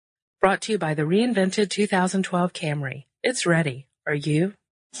Brought to you by the reinvented 2012 Camry. It's ready. Are you?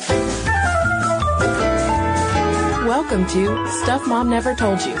 Welcome to Stuff Mom Never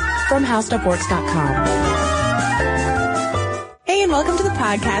Told You from HowStuffWorks.com. Hey, and welcome to the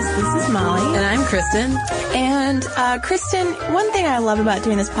podcast. This is Molly. And I'm Kristen. And Kristen, one thing I love about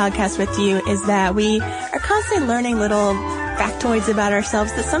doing this podcast with you is that we are constantly learning little factoids about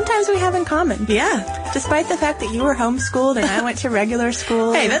ourselves that sometimes we have in common. Yeah. Despite the fact that you were homeschooled and I went to regular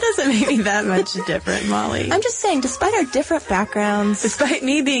school. Hey, that doesn't make me that much different, Molly. I'm just saying, despite our different backgrounds. Despite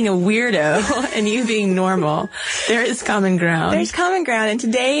me being a weirdo and you being normal, there is common ground. There's common ground. And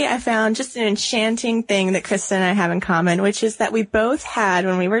today I found just an enchanting thing that Kristen and I have in common, which is that we both had,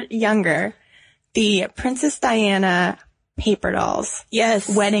 when we were younger, the Princess Diana paper dolls. Yes.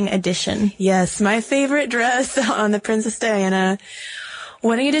 Wedding edition. Yes. My favorite dress on the Princess Diana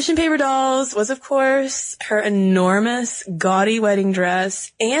wedding edition paper dolls was, of course, her enormous, gaudy wedding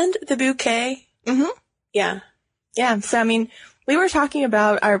dress and the bouquet. Mm-hmm. Yeah. Yeah. So, I mean, we were talking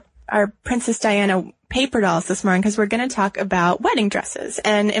about our Princess Diana paper dolls this morning because we're going to talk about wedding dresses.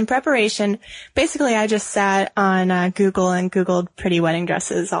 And in preparation, basically I just sat on Google and Googled pretty wedding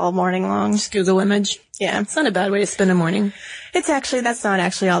dresses all morning long. Just Google image. Yeah. It's not a bad way to spend a morning. That's not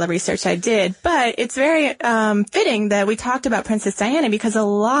actually all the research I did, but it's very fitting that we talked about Princess Diana because a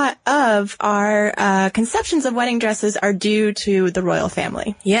lot of our conceptions of wedding dresses are due to the royal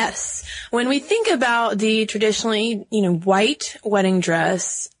family. Yes. When we think about the traditionally, white wedding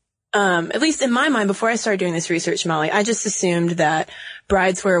dress, at least in my mind, before I started doing this research, Molly, I just assumed that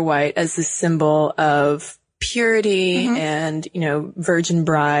brides wear white as the symbol of purity and, virgin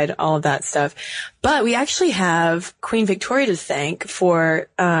bride, all of that stuff. But we actually have Queen Victoria to thank for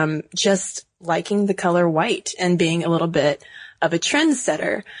just liking the color white and being a little bit of a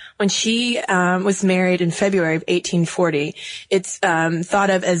trendsetter. When she was married in February of 1840, it's thought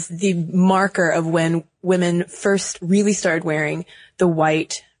of as the marker of when women first really started wearing the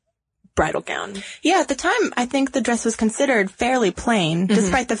white bridal gown. Yeah, at the time, I think the dress was considered fairly plain,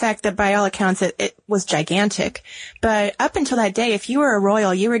 despite the fact that by all accounts it was gigantic. But up until that day, if you were a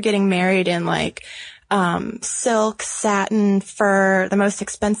royal, you were getting married in silk, satin, fur, the most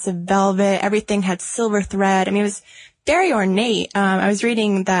expensive velvet. Everything had silver thread. I mean, it was very ornate. I was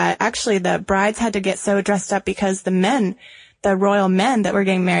reading that actually the brides had to get so dressed up because the royal men that were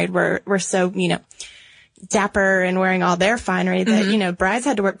getting married were so, dapper and wearing all their finery that, brides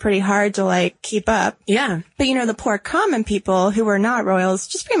had to work pretty hard to keep up. Yeah. But, the poor common people who were not royals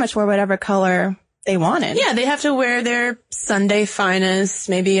just pretty much wore whatever color they wanted. Yeah, they have to wear their Sunday finest,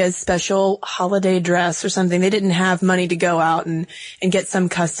 maybe a special holiday dress or something. They didn't have money to go out and get some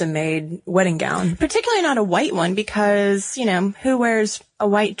custom made wedding gown. Particularly not a white one because, who wears a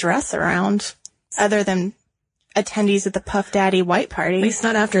white dress around other than attendees at the Puff Daddy white party? At least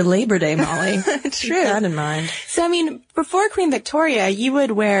not after Labor Day, Molly. True. Keep that in mind. So, before Queen Victoria, you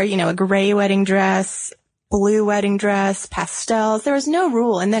would wear, a gray wedding dress, blue wedding dress, pastels. There was no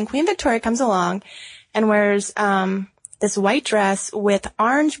rule. And then Queen Victoria comes along and wears this white dress with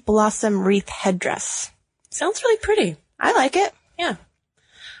orange blossom wreath headdress. Sounds really pretty. I like it. Yeah.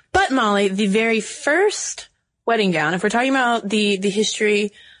 But, Molly, the very first wedding gown, if we're talking about the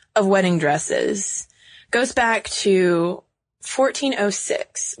history of wedding dresses, goes back to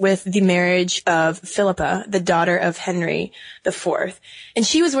 1406 with the marriage of Philippa, the daughter of Henry IV. And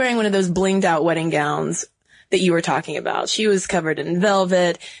she was wearing one of those blinged out wedding gowns that you were talking about. She was covered in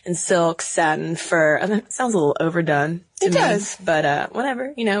velvet and silk, satin, fur. It sounds a little overdone to me. It does. But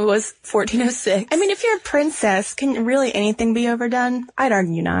whatever. It was 1406. If you're a princess, can really anything be overdone? I'd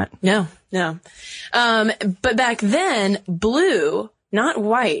argue not. No. But back then, blue, not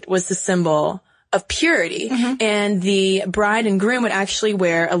white, was the symbol of purity. And the bride and groom would actually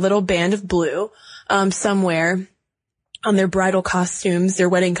wear a little band of blue somewhere on their bridal costumes, their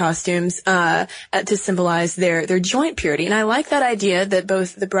wedding costumes, to symbolize their joint purity. And I like that idea that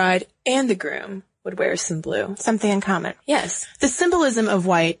both the bride and the groom would wear some blue. Something in common. Yes. The symbolism of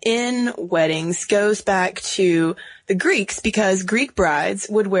white in weddings goes back to the Greeks because Greek brides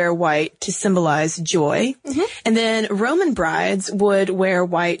would wear white to symbolize joy. And then Roman brides would wear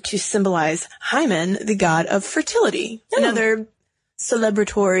white to symbolize Hymen, the god of fertility. Another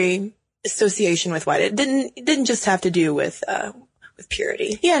celebratory association with white. It didn't just have to do with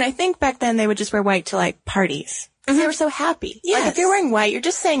purity. Yeah, and I think back then they would just wear white to parties. They were so happy. Yes. If you're wearing white, you're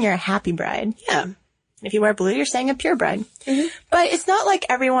just saying you're a happy bride. Yeah. If you wear blue, you're saying a pure bride. But it's not like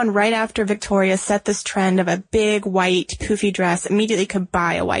everyone right after Victoria set this trend of a big white poofy dress immediately could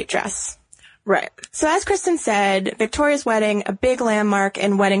buy a white dress. Right. So as Kristen said, Victoria's wedding, a big landmark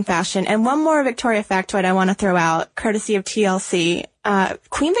in wedding fashion. And one more Victoria factoid I want to throw out, courtesy of TLC.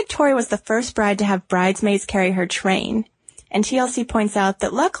 Queen Victoria was the first bride to have bridesmaids carry her train. And TLC points out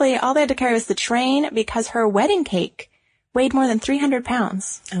that luckily all they had to carry was the train because her wedding cake weighed more than 300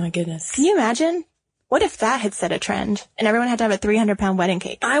 pounds. Oh my goodness. Can you imagine? What if that had set a trend and everyone had to have a 300-pound wedding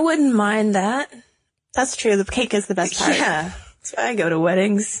cake? I wouldn't mind that. That's true. The cake is the best part. Yeah. That's why I go to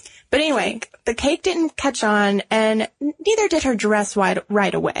weddings. But anyway, the cake didn't catch on, and neither did her dress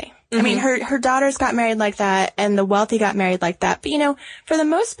right away. Mm-hmm. I mean, her daughters got married like that, and the wealthy got married like that. But, you know, for the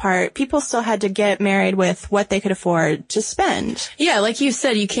most part, people still had to get married with what they could afford to spend. Yeah, like you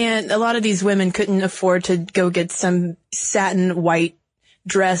said, a lot of these women couldn't afford to go get some satin white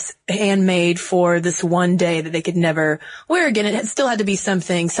dress handmade for this one day that they could never wear again. It still had to be some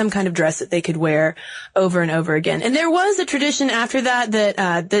kind of dress that they could wear over and over again. And there was a tradition after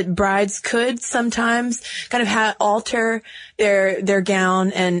that brides could sometimes kind of alter their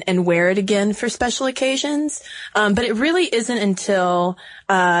gown and wear it again for special occasions. But it really isn't until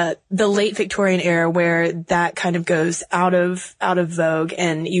the late Victorian era where that kind of goes out of vogue,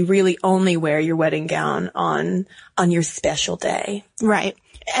 and you really only wear your wedding gown on your special day. Right.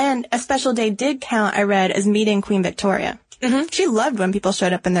 And a special day did count, I read, as meeting Queen Victoria. Mm-hmm. She loved when people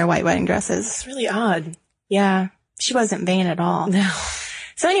showed up in their white wedding dresses. It's really odd. Yeah. She wasn't vain at all. No.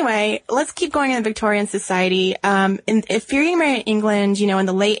 So anyway, let's keep going in the Victorian society. If you're getting married in England, you know, in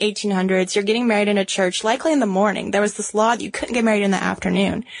the late 1800s, you're getting married in a church, likely in the morning. There was this law that you couldn't get married in the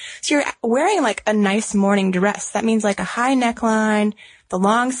afternoon. So you're wearing like a nice morning dress. That means like a high neckline, the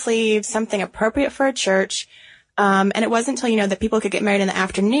long sleeves, something appropriate for a church. And it wasn't until, you know, that people could get married in the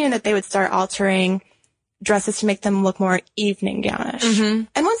afternoon that they would start altering dresses to make them look more evening gownish. Mm-hmm.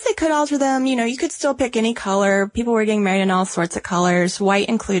 And once they could alter them, you know, you could still pick any color. People were getting married in all sorts of colors, white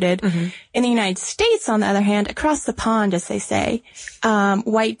included. Mm-hmm. In the United States, on the other hand, across the pond, as they say,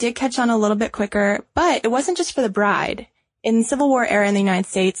 white did catch on a little bit quicker, but it wasn't just for the bride. In the Civil War era in the United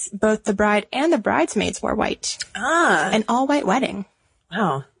States, both the bride and the bridesmaids wore white. An all-white wedding.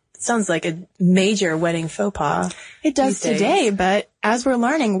 Wow. Sounds like a major wedding faux pas. It does today, but as we're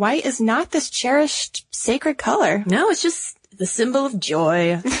learning, white is not this cherished, sacred color. No, it's just the symbol of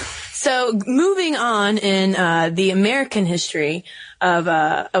joy. So moving on in the American history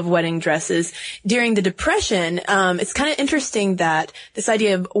of wedding dresses, during the Depression, it's kind of interesting that this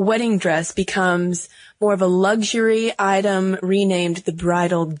idea of wedding dress becomes more of a luxury item renamed the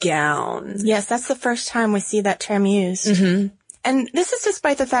bridal gown. Yes, that's the first time we see that term used. Mm-hmm. And this is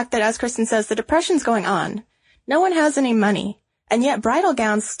despite the fact that, as Kristen says, the Depression's going on. No one has any money. And yet bridal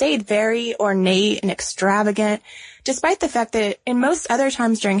gowns stayed very ornate and extravagant, despite the fact that in most other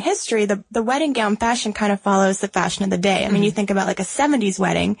times during history, the wedding gown fashion kind of follows the fashion of the day. I mean, you think about like a 70s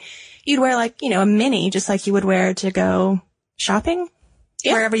wedding, you'd wear like, you know, a mini, just like you would wear to go shopping,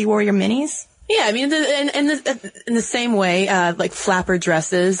 wherever you wore your minis. Yeah, I mean, in the same way, like flapper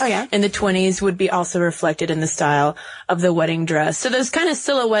dresses in the 20s would be also reflected in the style of the wedding dress. So those kind of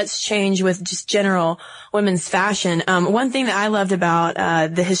silhouettes change with just general women's fashion. One thing that I loved about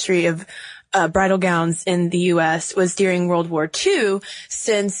the history of bridal gowns in the U.S. was during World War II,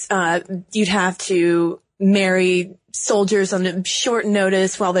 since you'd have to marry soldiers on short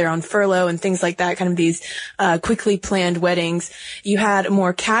notice while they're on furlough and things like that, kind of these quickly planned weddings. You had a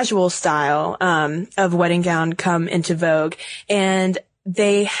more casual style of wedding gown come into vogue, and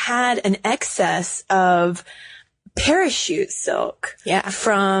they had an excess of parachute silk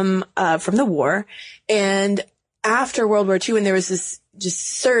from the war. And after World War II, when there was this just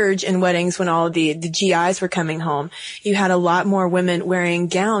surge in weddings when all of the GIs were coming home, you had a lot more women wearing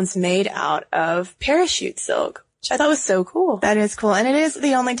gowns made out of parachute silk, which I thought was so cool. That is cool. And it is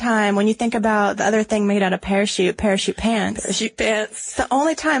the only time, when you think about the other thing made out of parachute pants. Parachute pants. It's the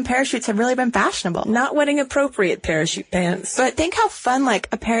only time parachutes have really been fashionable. Not wedding appropriate parachute pants. But think how fun like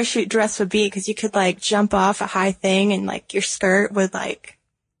a parachute dress would be, because you could like jump off a high thing and like your skirt would like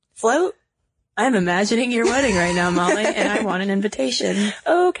float. I'm imagining your wedding right now, Molly, and I want an invitation.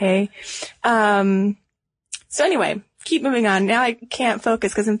 Okay. So anyway, keep moving on. Now I can't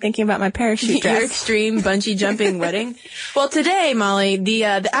focus because I'm thinking about my parachute dress. Your extreme bungee jumping wedding. Well, today, Molly, the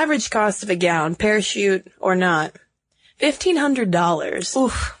average cost of a gown, parachute or not, $1,500.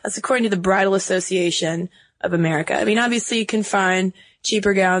 Oof. That's according to the Bridal Association of America. I mean, obviously you can find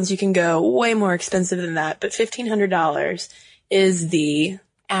cheaper gowns. You can go way more expensive than that, but $1,500 is the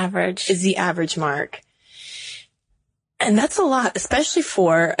average mark. And that's a lot, especially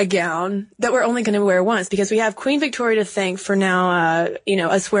for a gown that we're only going to wear once, because we have Queen Victoria to thank for now,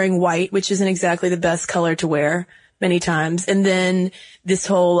 us wearing white, which isn't exactly the best color to wear many times. And then this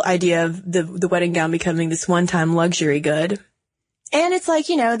whole idea of the wedding gown becoming this one-time luxury good. And it's like,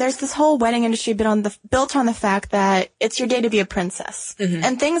 there's this whole wedding industry built on the fact that it's your day to be a princess. Mm-hmm.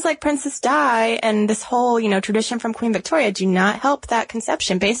 And things like Princess Di and this whole, tradition from Queen Victoria do not help that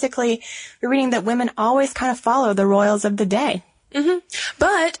conception. Basically, we're reading that women always kind of follow the royals of the day. Mm-hmm.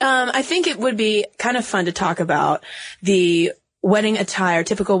 But I think it would be kind of fun to talk about the wedding attire,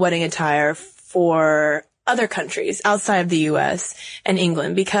 typical wedding attire for other countries outside of the U.S. and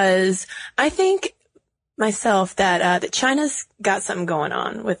England, because I think myself that China's got something going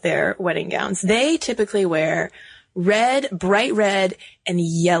on with their wedding gowns. They typically wear red, bright red, and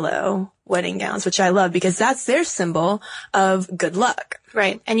yellow wedding gowns, which I love because that's their symbol of good luck.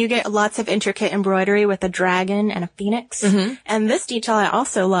 Right. And you get lots of intricate embroidery with a dragon and a phoenix. Mm-hmm. And this detail I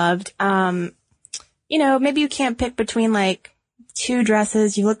also loved. Maybe you can't pick between like two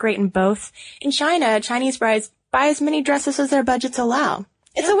dresses. You look great in both. In China, Chinese brides buy as many dresses as their budgets allow.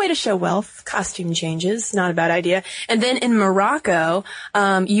 It's a way to show wealth. Costume changes, not a bad idea. And then in Morocco,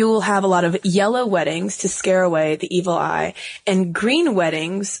 you will have a lot of yellow weddings to scare away the evil eye and green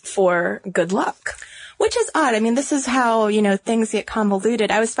weddings for good luck. Which is odd. I mean, this is how, things get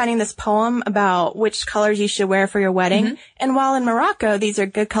convoluted. I was finding this poem about which colors you should wear for your wedding. Mm-hmm. And while in Morocco, these are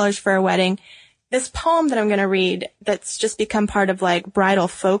good colors for a wedding, this poem that I'm going to read that's just become part of like bridal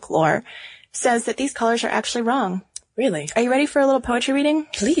folklore says that these colors are actually wrong. Really? Are you ready for a little poetry reading?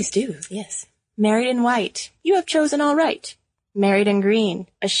 Please do, yes. Married in white, you have chosen all right. Married in green,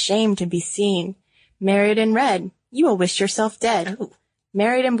 ashamed to be seen. Married in red, you will wish yourself dead. Oh.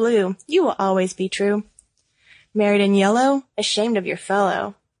 Married in blue, you will always be true. Married in yellow, ashamed of your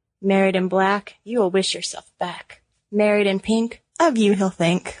fellow. Married in black, you will wish yourself back. Married in pink, of you he'll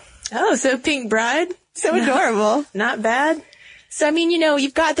think. Oh, so pink bride? So adorable. Not bad. So, I mean,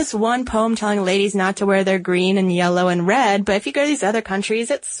 you've got this one poem telling ladies not to wear their green and yellow and red, but if you go to these other countries,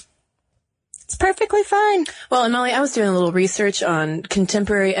 it's perfectly fine. Well, and Molly, I was doing a little research on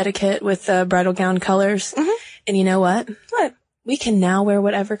contemporary etiquette with bridal gown colors. Mm-hmm. And you know what? What? We can now wear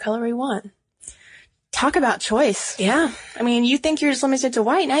whatever color we want. Talk about choice. Yeah. I mean, you think you're just limited to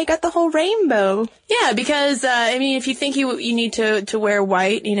white. Now you got the whole rainbow. Yeah, because, if you think you need to wear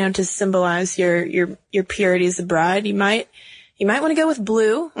white, to symbolize your purity as a bride, you might want to go with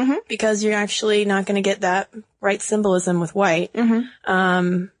blue, mm-hmm. because you're actually not going to get that right symbolism with white.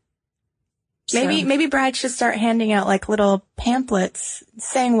 Mm-hmm. Maybe brides should start handing out like little pamphlets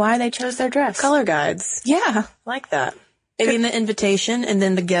saying why they chose their dress. Color guides. Yeah. Like that. Maybe in the invitation, and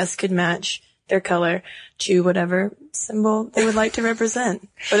then the guests could match their color to whatever symbol they would like to represent.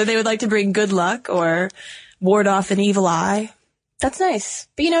 Whether they would like to bring good luck or ward off an evil eye. That's nice.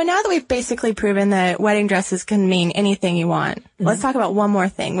 But now that we've basically proven that wedding dresses can mean anything you want, mm-hmm. let's talk about one more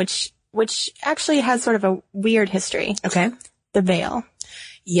thing, which actually has sort of a weird history. Okay. The veil.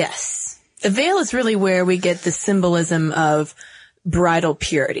 Yes. The veil is really where we get the symbolism of bridal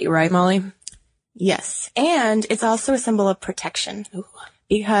purity, right, Molly? Yes. And it's also a symbol of protection. Ooh.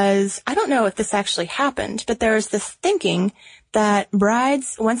 Because I don't know if this actually happened, but there was this thinking that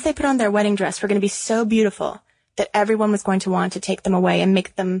brides, once they put on their wedding dress, were going to be so beautiful that everyone was going to want to take them away and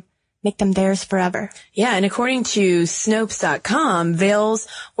make them theirs forever. Yeah, and according to Snopes.com, veils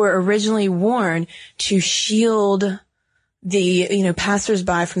were originally worn to shield the,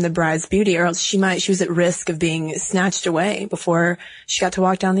 passersby from the bride's beauty, or else she was at risk of being snatched away before she got to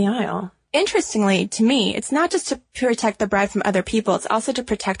walk down the aisle. Interestingly, to me, it's not just to protect the bride from other people, it's also to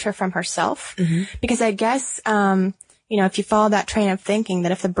protect her from herself. Mm-hmm. Because I guess, if you follow that train of thinking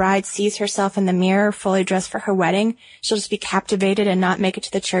that if the bride sees herself in the mirror fully dressed for her wedding, she'll just be captivated and not make it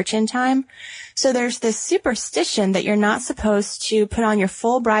to the church in time. So there's this superstition that you're not supposed to put on your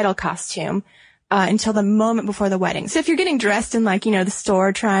full bridal costume until the moment before the wedding. So if you're getting dressed in the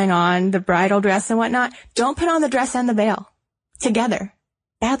store trying on the bridal dress and whatnot, don't put on the dress and the veil together.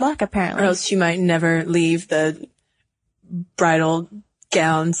 Bad luck, apparently. Or else you might never leave the bridal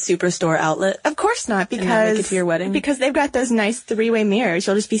gown superstore outlet. Of course not, because make it to your wedding. Because they've got those nice three-way mirrors.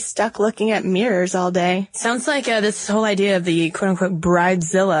 You'll just be stuck looking at mirrors all day. Sounds like this whole idea of the quote-unquote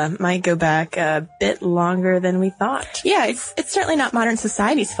bridezilla might go back a bit longer than we thought. Yeah, it's certainly not modern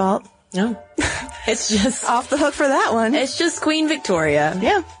society's fault. No. It's just off the hook for that one. It's just Queen Victoria.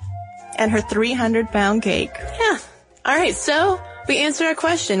 Yeah. And her 300-pound cake. Yeah. All right, so we answered our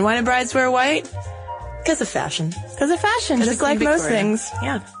question. Why do brides wear white? Because of fashion. Because of fashion, just like most things.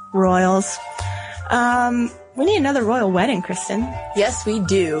 Yeah. Royals. We need another royal wedding, Kristen. Yes, we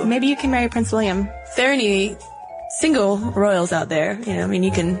do. Maybe you can marry Prince William. If there are any single royals out there,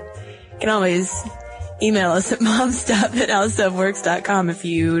 you can always email us at momstuff@howstuffworks.com if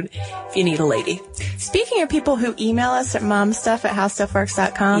you need a lady. Speaking of people who email us at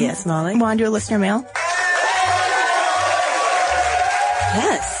momstuff@howstuffworks.com. Yes, Molly. Want to do a listener mail?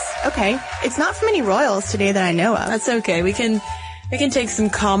 Yes. Okay. It's not from any royals today that I know of. That's okay. We can take some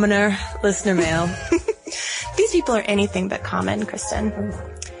commoner listener mail. These people are anything but common, Kristen.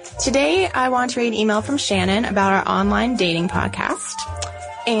 Today, I want to read an email from Shannon about our online dating podcast.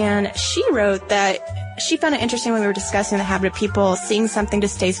 And she wrote that she found it interesting when we were discussing the habit of people seeing something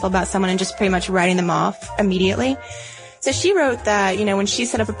distasteful about someone and just pretty much writing them off immediately. So she wrote that, when she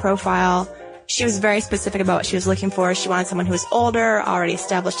set up a profile, she was very specific about what she was looking for. She wanted someone who was older, already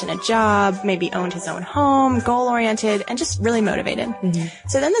established in a job, maybe owned his own home, goal-oriented, and just really motivated. Mm-hmm.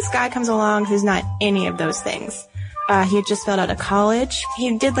 So then this guy comes along who's not any of those things. He had just failed out of college.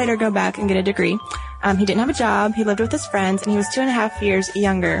 He did later go back and get a degree. He didn't have a job. He lived with his friends, and he was 2.5 years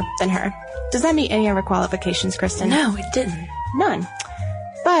younger than her. Does that meet any of her qualifications, Kristen? No, it didn't. None.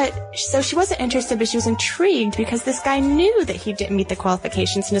 But, so she wasn't interested, but she was intrigued because this guy knew that he didn't meet the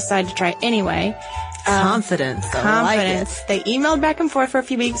qualifications and decided to try anyway. Confidence. Confidence. Like They emailed back and forth for a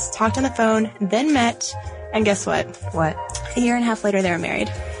few weeks, talked on the phone, then met, and guess what? What? A year and a half later, they were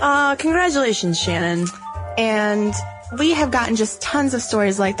married. Congratulations, Shannon. And we have gotten just tons of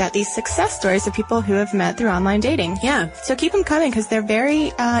stories like that, these success stories of people who have met through online dating. Yeah. So keep them coming because they're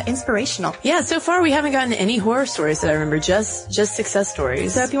very inspirational. Yeah, so far we haven't gotten any horror stories that I remember, just success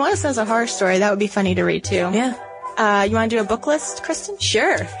stories. So if you want to send us a horror story, that would be funny to read too. Yeah. You want to do a book list, Kristen?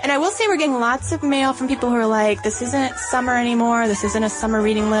 Sure. And I will say we're getting lots of mail from people who are like, this isn't summer anymore. This isn't a summer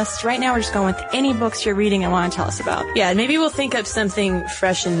reading list. Right now we're just going with any books you're reading and want to tell us about. Yeah, maybe we'll think up something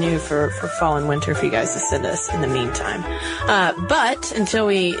fresh and new for fall and winter for you guys to send us in the meantime. But until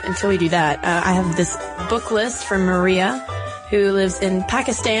we do that, I have this book list from Maria, who lives in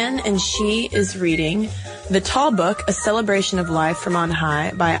Pakistan, and she is reading The Tall Book, A Celebration of Life from On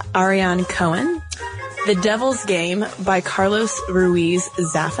High by Ariane Cohen, The Devil's Game by Carlos Ruiz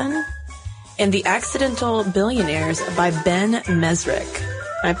Zafón, and The Accidental Billionaires by Ben Mesrick.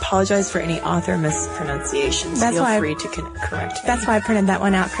 I apologize for any author mispronunciations. Feel free to correct me. That's why I printed that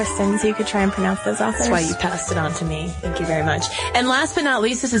one out, Kristen, so you could try and pronounce those authors. That's why you passed it on to me. Thank you very much. And last but not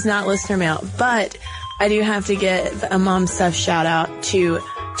least, this is not listener mail, but I do have to give a Mom Stuff shout out to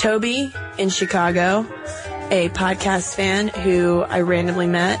Toby in Chicago, a podcast fan who I randomly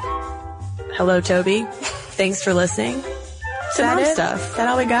met. Hello, Toby. Thanks for listening to Mom Stuff. Is that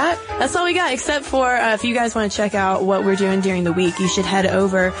all we got? That's all we got, except for if you guys want to check out what we're doing during the week, you should head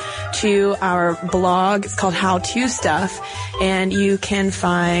over to our blog. It's called How To Stuff, and you can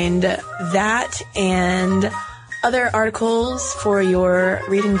find that and other articles for your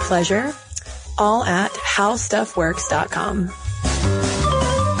reading pleasure, all at howstuffworks.com.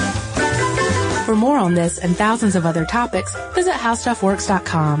 For more on this and thousands of other topics, visit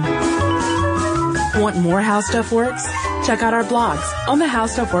howstuffworks.com. Want more How Stuff Works? Check out our blogs on the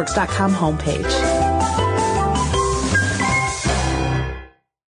howstuffworks.com homepage.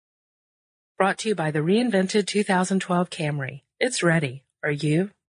 Brought to you by the reinvented 2012 Camry. It's ready. Are you?